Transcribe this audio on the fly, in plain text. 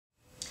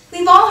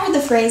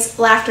phrase,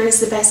 laughter is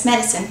the best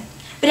medicine,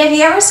 but have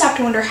you ever stopped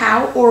to wonder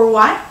how or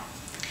why?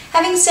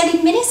 Having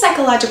studied many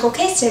psychological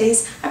case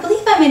studies, I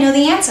believe I may know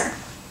the answer.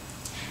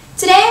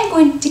 Today I'm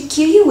going to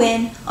cue you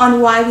in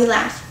on why we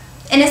laugh,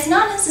 and it's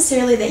not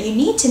necessarily that you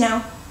need to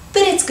know,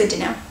 but it's good to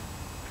know.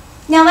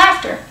 Now,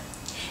 laughter.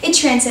 It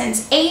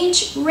transcends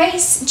age,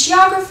 race,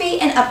 geography,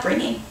 and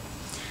upbringing.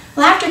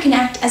 Laughter can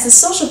act as a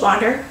social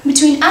bonder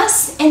between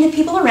us and the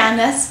people around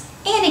us,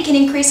 and it can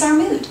increase our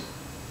mood.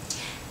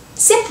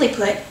 Simply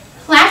put,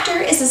 laughter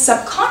is a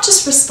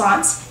subconscious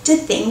response to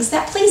things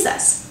that please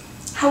us.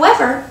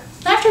 However,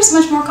 laughter is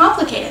much more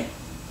complicated.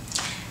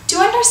 To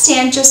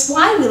understand just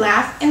why we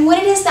laugh and what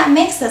it is that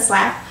makes us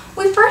laugh,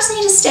 we first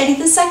need to study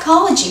the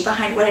psychology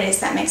behind what it is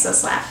that makes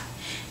us laugh.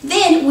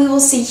 Then we will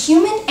see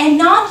human and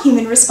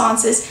non-human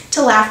responses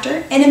to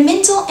laughter in a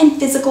mental and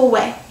physical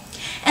way.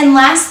 And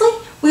lastly,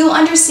 we will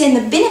understand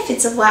the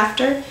benefits of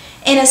laughter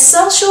in a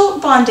social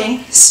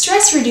bonding,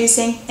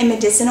 stress-reducing, and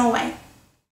medicinal way.